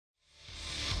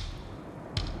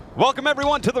Welcome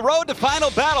everyone to the road to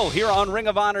Final Battle here on Ring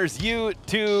of Honor's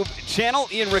YouTube channel.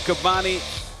 Ian Riccoboni,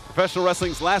 professional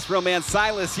wrestling's last real man,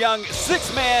 Silas Young.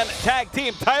 Six-man tag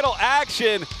team title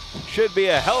action. Should be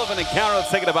a hell of an encounter. Let's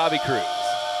take it to Bobby Cruz.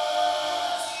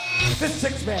 This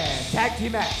six-man tag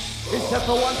team match is set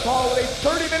for one fall with a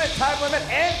 30-minute time limit,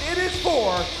 and it is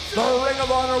for the Ring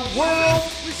of Honor World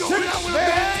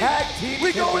Six-Man Tag Team.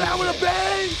 We going out with a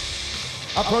bang!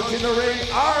 Approaching the ring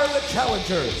are the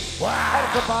challengers. Wow.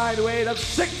 At a combined weight of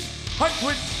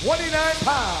 629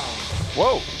 pounds.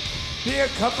 Whoa. Being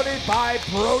accompanied by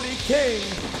Brodie King,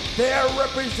 they are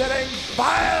representing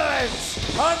VLNCE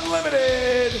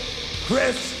UNLTD,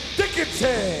 Chris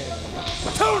Dickinson,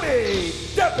 Tony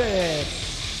Deppen,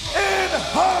 and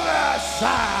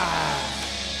Homicide.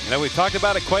 You know, we talked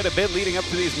about it quite a bit leading up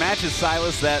to these matches,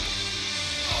 Silas, that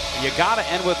you gotta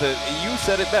end with a, you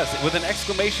said it best, with an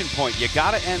exclamation point. You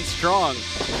gotta end strong.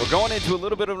 We're going into a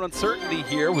little bit of uncertainty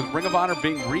here with Ring of Honor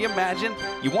being reimagined.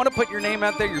 You want to put your name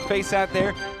out there, your face out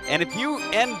there, and if you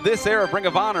end this era of Ring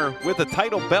of Honor with a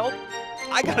title belt,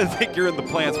 I gotta think you're in the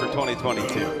plans for 2022.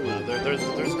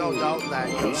 There's no doubt that,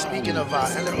 you know, speaking of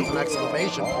ending with an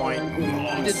exclamation point,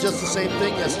 he did just the same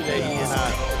thing yesterday, and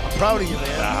I'm proud of you,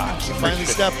 man. You finally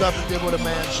stepped up and did what a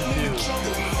man should do.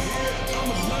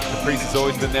 Priest has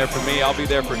always been there for me. I'll be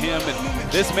there for him.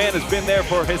 And this man has been there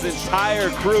for his entire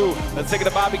crew. Let's take it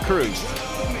to Bobby Cruz.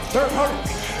 Their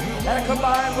opponents at a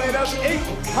combined weight of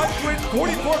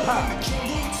 844 pounds.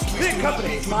 Being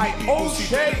accompanied by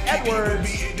O'Shea Edwards.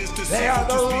 They are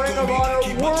the Ring of Honor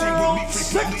World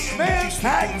Six-Man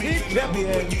Tag Team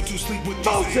Champions.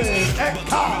 Moses and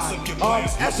Khan of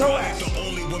SOS.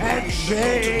 And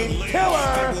Shane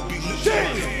Taylor.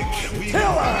 Shane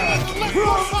Taylor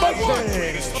from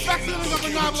Buxton. Effectively of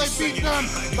Annihilate beat them,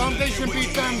 Foundation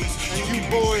beat them, and you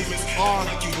boys are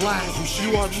black. You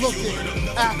are looking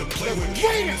at the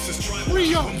greatest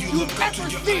Rio you've ever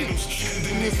seen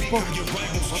in this book.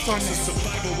 What's our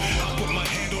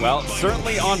name? Well,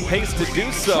 certainly on pace to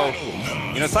do so.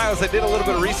 You know, Silas, I did a little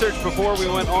bit of research before we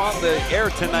went on the air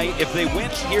tonight. If they win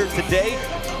here today,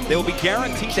 they will be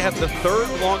guaranteed to have the third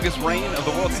longest reign of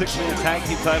the World Six-Man Tag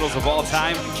Team titles of all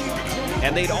time.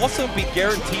 And they'd also be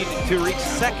guaranteed to reach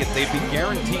second. They'd be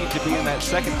guaranteed to be in that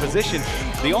second position.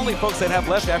 The only folks that have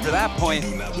left after that point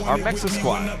are Mexa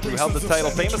Squad, who held the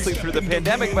title famously through the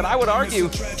pandemic. But I would argue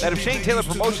that if Shane Taylor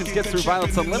Promotions gets through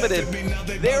VLNCE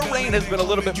UNLTD, their reign has been a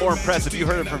little bit more impressive. You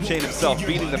heard it from Shane himself,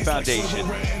 beating the Foundation,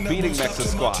 beating Mexa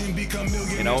Squad,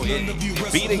 you know,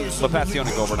 beating La Pasión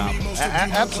Ingobernable.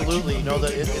 Absolutely. You know,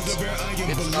 that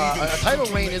a title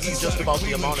reign isn't just about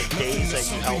the amount of days that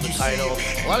you held the title.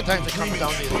 A lot of times it comes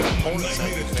down to the opponents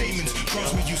that you face.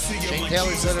 Shane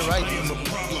Taylor said it right.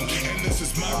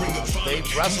 They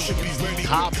wrestled against the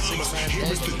top six-man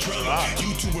tag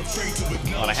teams.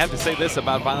 Well, I have to say this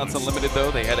about VLNCE UNLTD,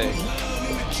 though. They had a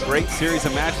great series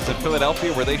of matches in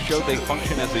Philadelphia where they showed they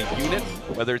function as a unit,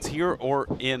 whether it's here or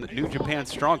in New Japan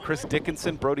Strong. Chris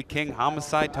Dickinson, Brodie King,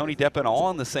 Homicide, Tony Deppen, all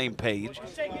on the same page.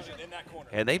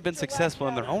 And they've been successful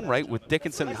in their own right, with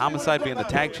Dickinson and Homicide being the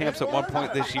tag champs at one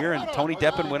point this year, and Tony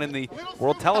Deppen winning the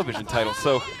World Television title.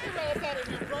 So,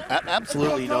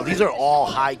 absolutely, you know, these are all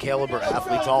high-caliber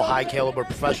athletes, all high-caliber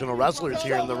professional wrestlers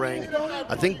here in the ring.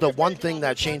 I think the one thing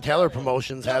that Shane Taylor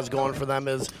Promotions has going for them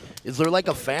is they're like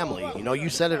a family. You know, you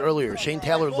said it earlier. Shane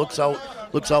Taylor looks out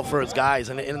for his guys,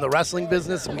 and in the wrestling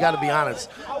business, we got to be honest,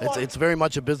 it's very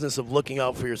much a business of looking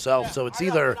out for yourself. So it's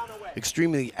either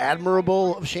extremely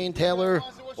admirable of Shane Taylor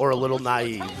or a little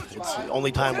naive. It's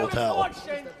only time will tell.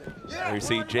 There you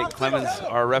see Jake Clemens,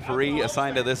 our referee,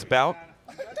 assigned to this bout.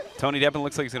 Tony Deppen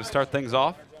looks like he's going to start things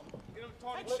off.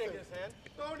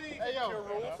 Hey,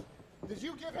 yo, did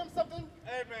you give him something?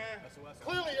 Hey, man.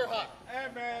 Clearly you're hot. Hey,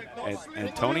 man.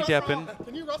 And Tony Deppen.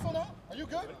 Can you wrestle now? Are you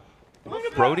good?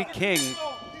 Brodie King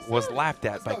was laughed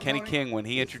at by Kenny King when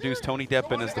he introduced Tony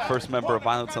Deppen as the first member of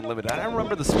VLNCE UNLTD. I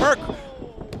remember the smirk.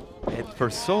 And for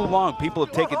so long, people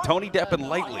have taken Tony Deppen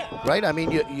lightly. Right? I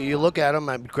mean, you look at him,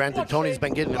 granted, Tony's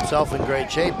been getting himself in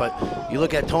great shape, but you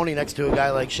look at Tony next to a guy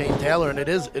like Shane Taylor, and it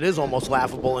is almost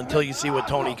laughable until you see what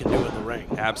Tony can do in the ring.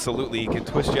 Absolutely. He can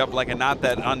twist you up like a knot,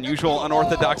 that unusual,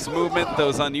 unorthodox movement,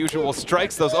 those unusual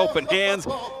strikes, those open hands.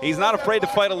 He's not afraid to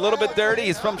fight a little bit dirty.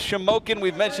 He's from Shamokin.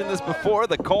 We've mentioned this before,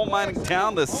 the coal mining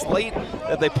town, the slate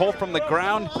that they pull from the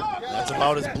ground. That's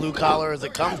about as blue-collar as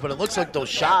it comes, but it looks like those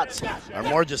shots are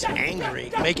more just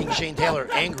angry, making Shane Taylor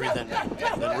angry than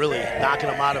really knocking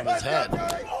him out of his head.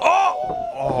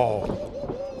 Oh,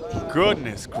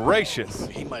 goodness gracious.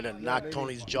 He might have knocked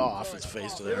Tony's jaw off his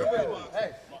face there.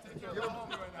 Hey.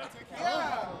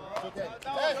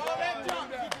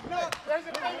 There's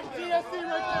a GSC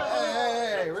right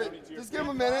there. Hey,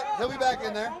 minute. He'll be back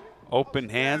in there. Open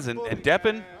hands, and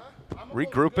Deppen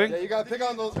regrouping. Yeah, you got to pick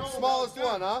on the smallest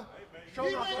one, huh?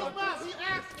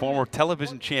 Former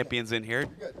television champions in here,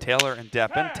 Taylor and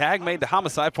Deppen. Tag made to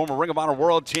Homicide, former Ring of Honor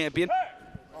World Champion.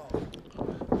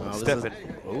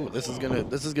 This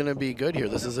is gonna be good here.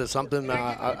 This is something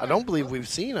I don't believe we've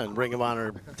seen on Ring of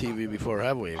Honor TV before,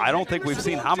 have we? I don't think we've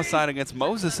seen Homicide against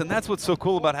Moses, and that's what's so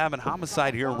cool about having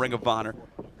Homicide here in Ring of Honor.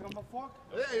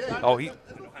 Oh, he.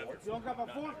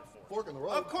 Fork in the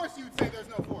road. Of course you'd say there's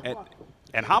no fork.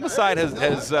 And Homicide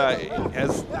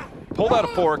has pulled out a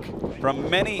fork from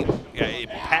many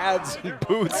pads,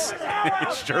 boots,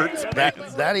 shirts.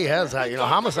 That he has.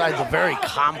 Homicide's a very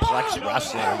complex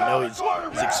wrestler.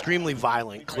 He's extremely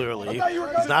violent. Clearly,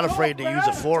 he's not afraid to use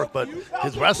a fork, but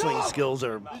his wrestling skills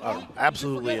are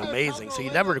absolutely amazing. So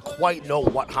you never quite know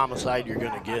what Homicide you're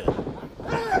going to get.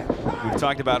 We've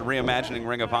talked about reimagining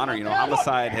Ring of Honor.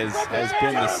 Homicide has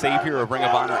been the savior of Ring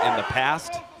of Honor in the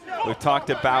past. We've talked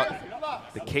about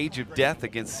the Cage of Death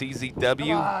against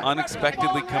CZW,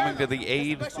 unexpectedly coming to the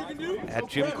aid at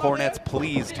Jim Cornette's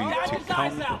pleas to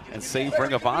come and save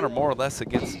Ring of Honor, more or less,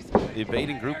 against the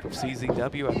invading group of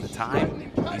CZW at the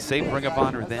time. He saved Ring of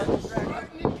Honor then.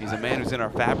 He's a man who's in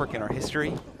our fabric, in our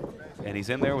history, and he's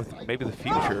in there with maybe the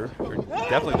future, or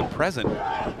definitely the present,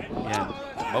 and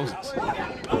Moses.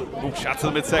 Ooh, shots to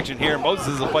the midsection here. Moses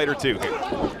is a fighter too.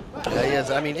 Yeah, he is.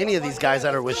 I mean, any of these guys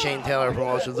that are with Shane Taylor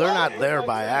Promotions, they're not there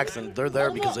by accident. They're there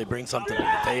because they bring something to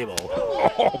the table.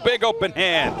 Oh, big open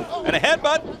hand. And a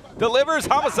headbutt delivers.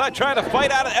 Homicide trying to fight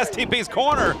out of STP's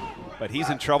corner, but he's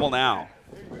in trouble now.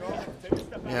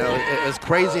 As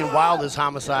crazy and wild as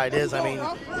Homicide is, I mean,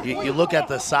 you look at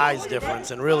the size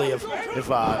difference, and really, if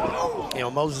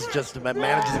Moses just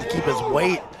manages to keep his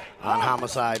weight on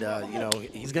Homicide,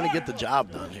 he's going to get the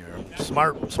job done here.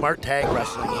 Smart tag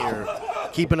wrestling here,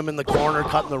 keeping him in the corner,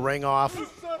 cutting the ring off,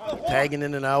 tagging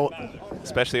in and out.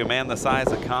 Especially a man the size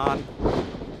of Khan.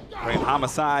 Bringing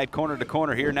Homicide corner to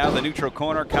corner here. Now the neutral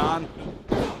corner. Khan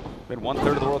been 1/3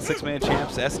 of the World Six-Man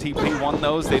Champs. STP won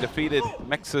those. They defeated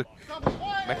Mexa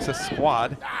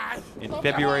Squad in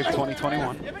February of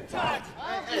 2021.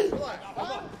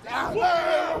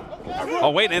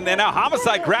 Oh, wait, and then now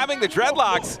Homicide grabbing the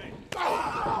dreadlocks.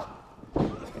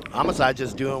 Homicide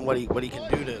just doing what he can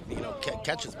do to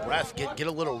catch his breath, get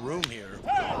a little room here.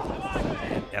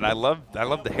 And I love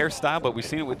the hairstyle, but we've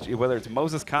seen it with whether it's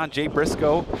Moses Khan, Jay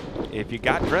Briscoe. If you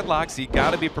got dreadlocks, you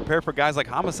got to be prepared for guys like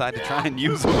Homicide to try and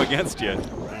use them against you.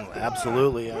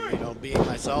 Absolutely. Being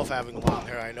myself having long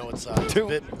hair, I know it's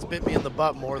bit me in the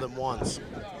butt more than once.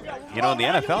 In the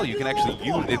NFL, you can actually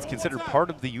use, it's considered part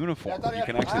of the uniform. You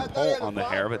can actually pull on the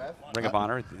hair, but Ring of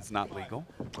Honor, it's not legal.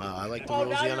 I like the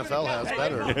rules the NFL has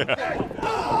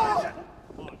better.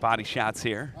 Body shots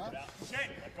here.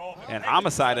 And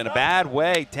Homicide in a bad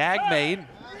way. Tag made.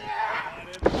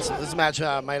 So this match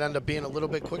might end up being a little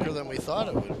bit quicker than we thought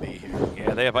it would be here.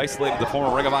 Yeah, they have isolated the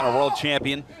former Ring of Honor World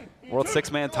Champion. World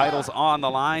Six-Man titles on the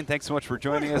line. Thanks so much for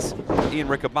joining us. Ian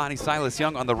Riccaboni, Silas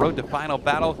Young on the road to Final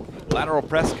Battle. Lateral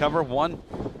press cover one.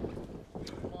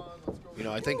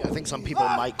 I think some people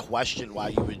might question why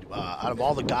you would, out of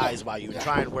all the guys, why you would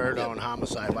try and wear it on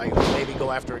Homicide, why you would maybe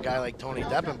go after a guy like Tony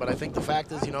Deppen. But I think the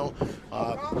fact is,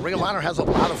 Ring of Honor has a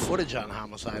lot of footage on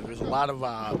Homicide. There's a lot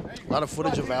of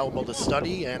footage available to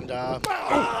study and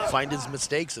find his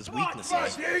mistakes, his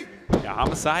weaknesses. Yeah,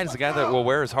 Homicide is a guy that will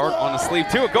wear his heart on the sleeve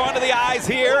too. Going to the eyes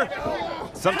here.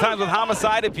 Sometimes with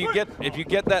Homicide, if you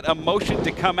get that emotion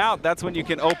to come out, that's when you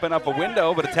can open up a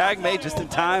window. But a tag made just in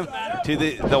time to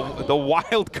the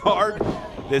wild card,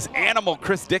 this animal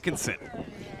Chris Dickinson.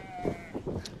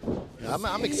 Yeah,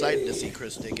 I'm excited to see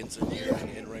Chris Dickinson here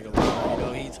in Ring of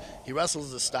Honor. He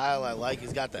wrestles the style I like.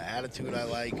 He's got the attitude I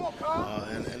like.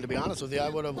 And to be honest with you, I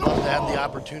would have loved to have the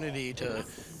opportunity to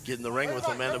get in the ring with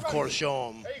him and, of course,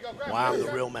 show him why I'm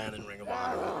the real man in Ring of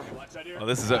Honor. Well,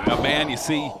 this is a man you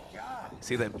see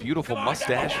that beautiful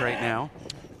mustache right now.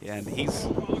 And he's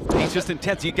just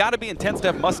intense. You got to be intense to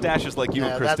have mustaches like you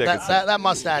and Chris Dickinson. That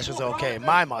mustache is okay.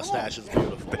 My mustache is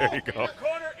beautiful. There you go.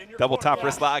 Double top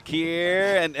wrist lock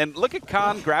here. And look at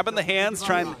Khan grabbing the hands,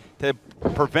 trying to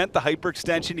prevent the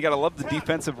hyperextension. You got to love the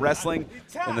defensive wrestling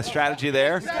and the strategy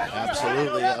there.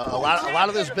 Absolutely. A lot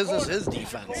of this business is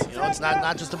defense. It's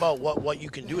not just about what you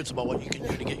can do. It's about what you can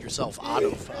do to get yourself out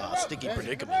of sticky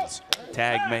predicaments.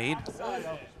 Tag made.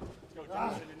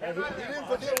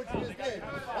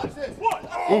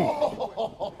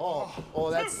 Oh,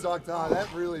 that sucked, huh? That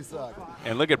really sucked.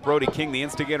 And look at Brodie King, the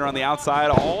instigator on the outside.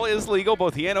 All is legal.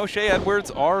 Both he and O'Shea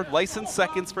Edwards are licensed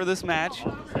seconds for this match.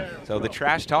 So the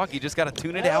trash talk, you just got to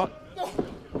tune it out.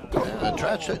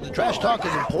 The trash talk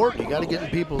is important. You got to get in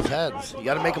people's heads. You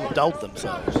got to make them doubt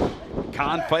themselves.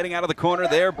 Khan fighting out of the corner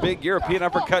there, big European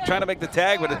uppercut, trying to make the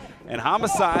tag, and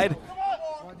Homicide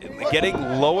getting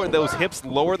lower, those hips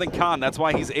lower than Khan. That's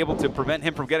why he's able to prevent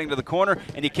him from getting to the corner,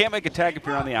 and you can't make a tag if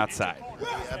you're on the outside.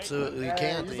 Absolutely, you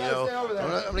can't. You know,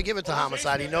 I'm gonna give it to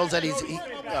Homicide. He knows that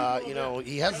you know,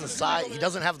 he has the size. He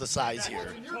doesn't have the size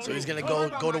here, so he's gonna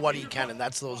go to what he can, and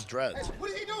that's those dreads.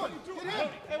 What is he doing? Get in.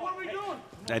 Hey, what are we doing?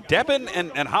 And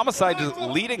Deppen and Homicide just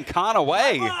leading Khan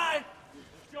away.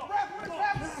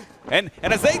 And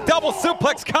as they double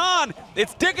suplex Khan,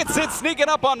 it's Dickinson sneaking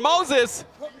up on Moses.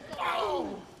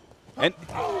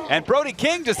 And Brody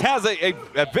King just has a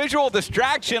visual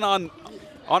distraction on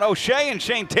O'Shea and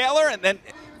Shane Taylor, and then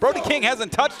Brody King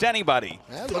hasn't touched anybody.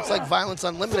 Yeah, it looks like Violence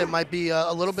Unlimited might be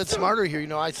a little bit smarter here. You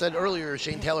know, I said earlier,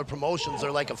 Shane Taylor Promotions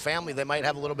are like a family. They might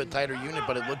have a little bit tighter unit,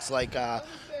 but it looks like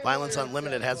Violence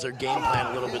Unlimited has their game plan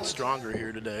a little bit stronger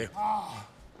here today.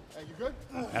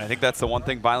 And I think that's the one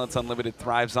thing Violence Unlimited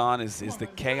thrives on is the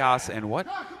chaos and what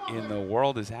in the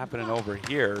world is happening over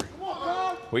here.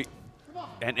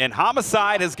 And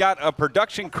Homicide has got a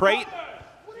production crate.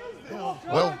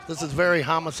 Well, this is very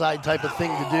Homicide type of thing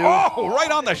to do. Oh, right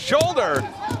on the shoulder.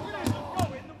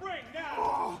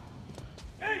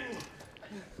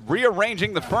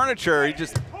 Rearranging the furniture. He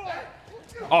just.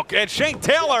 Oh, and Shane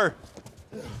Taylor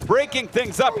breaking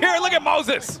things up. Here, look at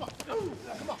Moses.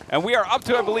 And we are up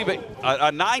to, I believe,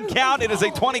 a 9 count. It is a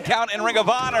 20 count in Ring of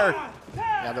Honor.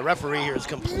 Yeah, the referee here has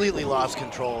completely lost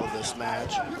control of this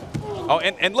match. Oh,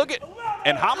 and look at,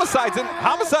 and Homicide's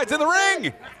in the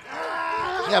ring.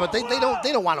 Yeah, but they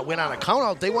don't want to win on a count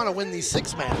out. They want to win these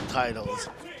 6-man titles.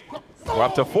 We're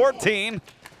up to 14.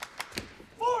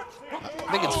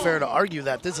 I think it's fair to argue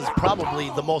that this is probably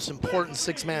the most important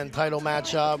 6-man title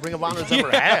match Ring of Honor's ever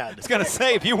had. I was going to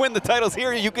say, if you win the titles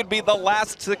here, you could be the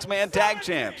last 6-man tag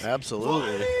champs.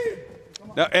 Absolutely.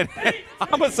 No, and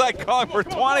Homicide calling for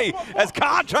 20 as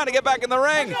Khan trying to get back in the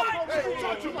ring.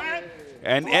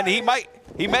 And he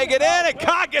may get in, and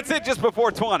Khan gets it just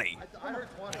before 20.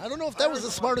 I don't know if that was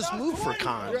the smartest move for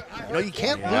Khan. You know, you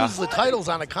can't lose the titles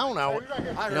on a count out.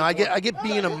 You know, I get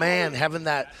being a man, having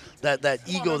that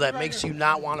ego that makes you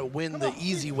not want to win the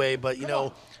easy way, but you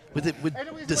know, with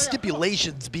the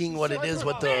stipulations being what it is,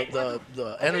 with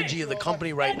the energy of the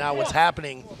company right now, what's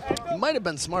happening, it might have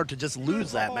been smart to just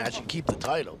lose that match and keep the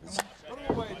titles.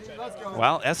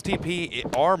 Well,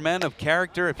 STP are men of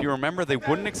character. If you remember, they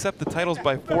wouldn't accept the titles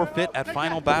by forfeit at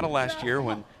Final Battle last year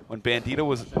when Bandito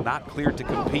was not cleared to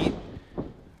compete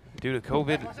due to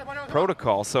COVID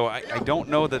protocol. So I don't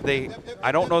know that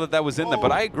that was in them,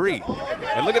 but I agree.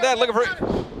 And look at that, looking for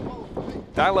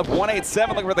dial up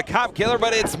 187, looking for the cop killer,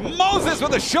 but it's Moses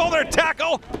with a shoulder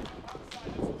tackle.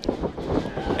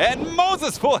 And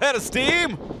Moses full head of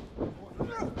steam.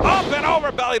 Up and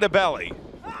over belly to belly.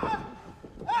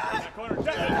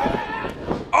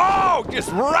 Oh,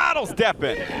 just rattles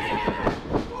Deppen.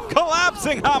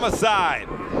 Collapsing Homicide.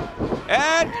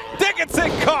 And Dickinson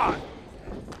caught.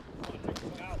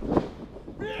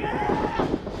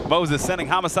 Moses sending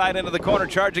Homicide into the corner,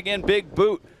 charging in, big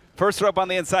boot. First rope on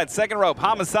the inside, second rope,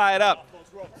 Homicide up.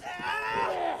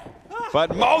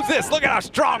 But Moses, look at how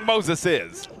strong Moses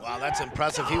is. Wow, that's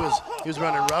impressive. He was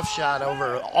running roughshod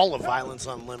over all of Violence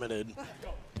Unlimited.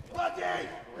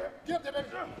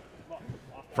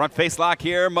 Front face lock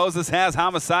here. Moses has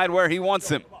Homicide where he wants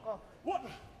him.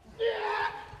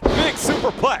 Big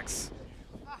superplex.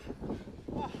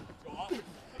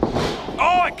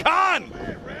 Oh, and Khan!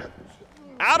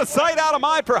 Out of sight, out of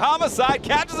mind for Homicide.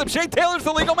 Catches him. Shane Taylor's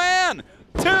the legal man.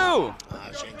 2. Shane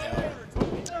Taylor.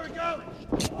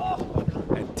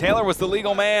 And Taylor was the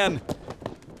legal man,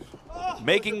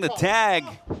 making the tag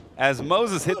as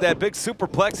Moses hit that big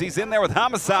superplex. He's in there with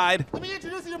Homicide. Let me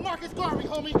introduce you to Marcus Garvey,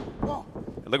 homie. Oh.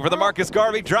 Looking for the Marcus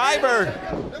Garvey driver.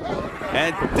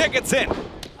 And Dickinson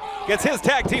gets his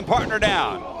tag team partner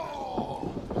down.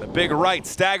 The big right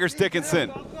staggers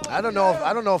Dickinson. I don't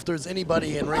know if there's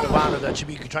anybody in Ring of Honor that should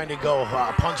be trying to go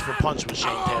punch for punch with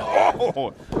Shane Taylor.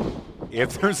 Oh,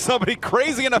 if there's somebody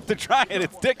crazy enough to try it,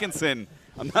 it's Dickinson.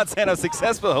 I'm not saying how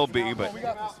successful he'll be, but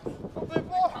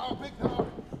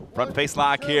front face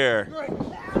lock here.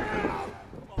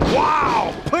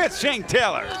 Wow, plants Shane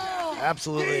Taylor.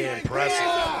 Absolutely impressive.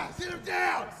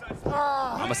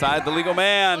 Homicide, the legal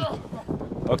man.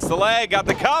 Hooks the leg, got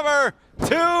the cover.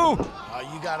 2.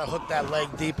 You got to hook that leg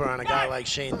deeper on a guy like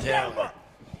Shane Taylor.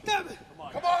 Come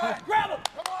on, grab him.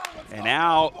 And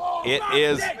now it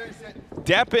is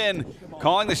Deppen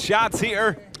calling the shots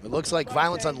here. It looks like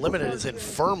Violence Unlimited is in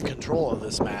firm control of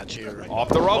this match here. Off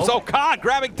the ropes, Khan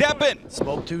grabbing Deppen.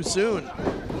 Spoke too soon.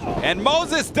 And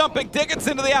Moses dumping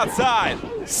Dickinson to the outside.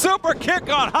 Super kick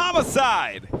on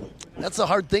Homicide. That's the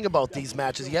hard thing about these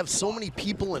matches. You have so many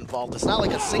people involved. It's not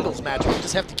like a singles match where you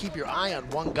just have to keep your eye on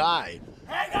one guy.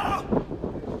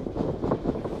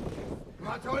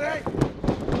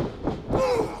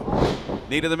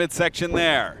 Knee to the midsection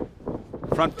there.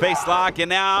 Front face lock, and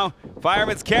now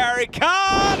fireman's carry.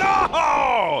 Khan!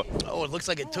 Oh! Oh, it looks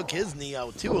like it took his knee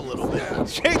out too a little bit.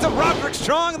 Shades of Roderick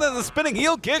Strong, and then the spinning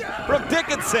heel kick from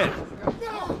Dickinson.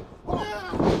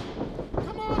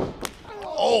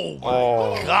 Oh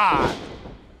my God.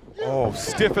 Oh,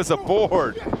 stiff as a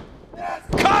board.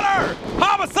 Cutter!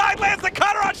 Homicide lands the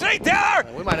cutter on Shane Taylor!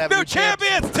 We might have new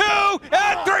champions, 2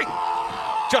 and 3.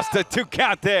 Just a 2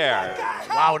 count there.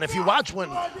 Wow, and if you watch when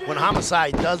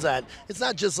Homicide does that, it's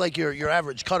not just like your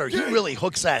average cutter. He really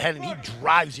hooks that head and he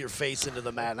drives your face into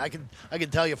the mat. And I can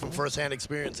tell you from firsthand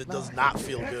experience, it does not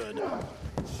feel good.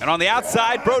 And on the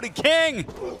outside, Brody King.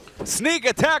 Sneak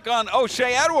attack on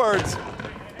O'Shea Edwards.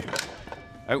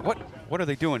 What are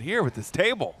they doing here with this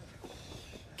table?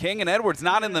 King and Edwards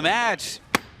not in the match.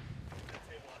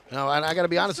 No, and I got to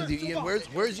be honest with you, Ian.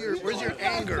 Where's your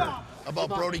anger about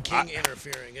Brody King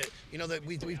interfering? You know that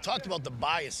we've talked about the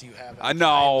bias you have. I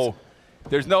know.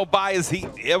 There's no bias.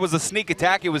 It was a sneak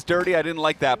attack. It was dirty. I didn't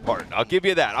like that part. I'll give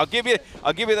you that. I'll give you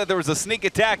that there was a sneak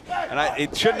attack, and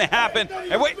it shouldn't have happened.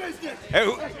 And wait,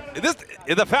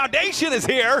 the foundation is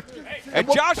here.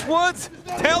 And Josh Woods,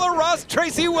 Taylor Russ,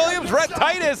 Tracy Williams, Rhett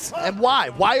Titus. And why?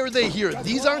 Why are they here?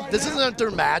 This isn't their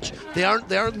match. They aren't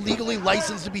legally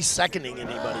licensed to be seconding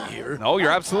anybody here. No, you're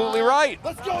absolutely right.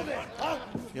 Let's go then.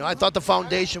 You know, I thought the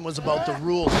foundation was about the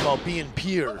rules, about being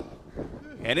pure.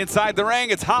 And inside the ring,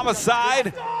 it's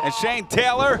Homicide and Shane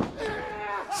Taylor.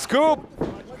 Scoop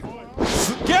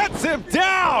gets him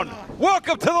down.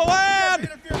 Welcome to the land.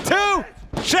 2.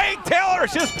 Shane Taylor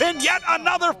has just been yet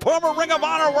another former Ring of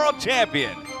Honor World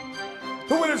Champion.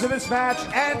 The winners of this match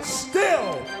and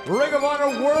still Ring of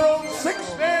Honor World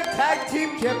 6-Man Tag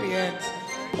Team Champions,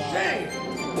 Shane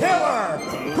Taylor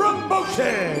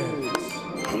Promotions.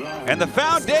 And the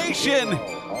foundation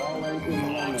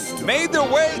made their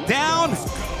way down,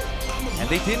 and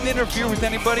they didn't interfere with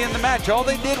anybody in the match. All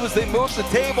they did was they moved the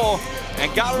table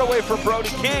and got it away from Brody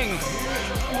King.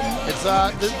 It's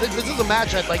this is a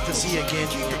match I'd like to see again.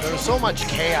 There's so much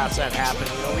chaos that happened.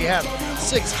 You know, we have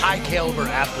 6 high-caliber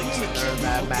athletes in there in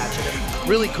that match, and it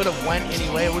really could have went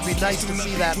anyway. It would be nice to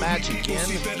see that match again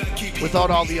without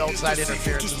all the outside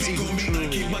interference and see who truly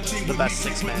the best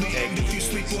 6-man tag team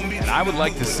is. And I would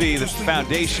like to see the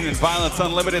foundation and Violence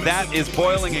Unlimited. That is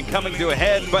boiling and coming to a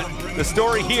head, but the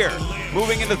story here,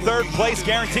 moving into 3rd place,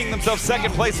 guaranteeing themselves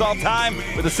 2nd place all time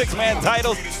with the 6-man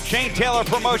titles, Shane Taylor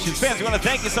Promotions. Fans, we want to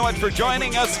thank you so much for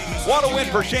joining us. What a win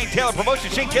for Shane Taylor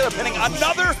Promotions. Shane Taylor pinning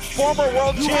another former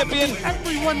world champion.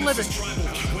 Everyone living.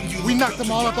 We knocked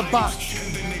them all out the box.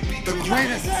 The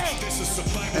greatest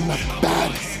and the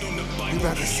baddest you've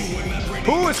ever seen.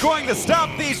 Who is going to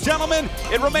stop these gentlemen?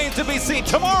 It remains to be seen.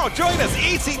 Tomorrow, join us,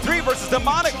 EC3 versus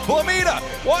Demonic Flamita.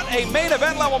 What a main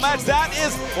event level match that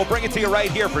is. We'll bring it to you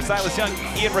right here for Silas Young,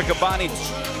 Ian Riccaboni.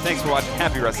 Thanks for watching.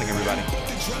 Happy wrestling, everybody.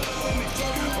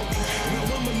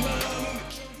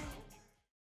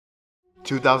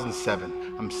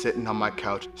 2007, I'm sitting on my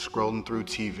couch, scrolling through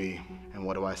TV, and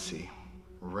what do I see?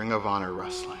 Ring of Honor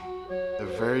Wrestling. The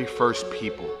very first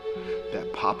people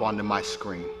that pop onto my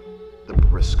screen, the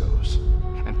Briscoes.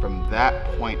 And from that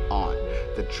point on,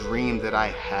 the dream that I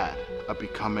had of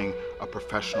becoming a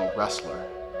professional wrestler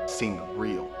seemed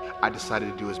real. I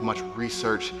decided to do as much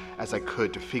research as I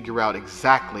could to figure out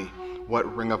exactly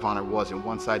what Ring of Honor was, and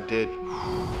once I did,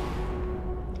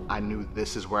 I knew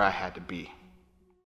this is where I had to be.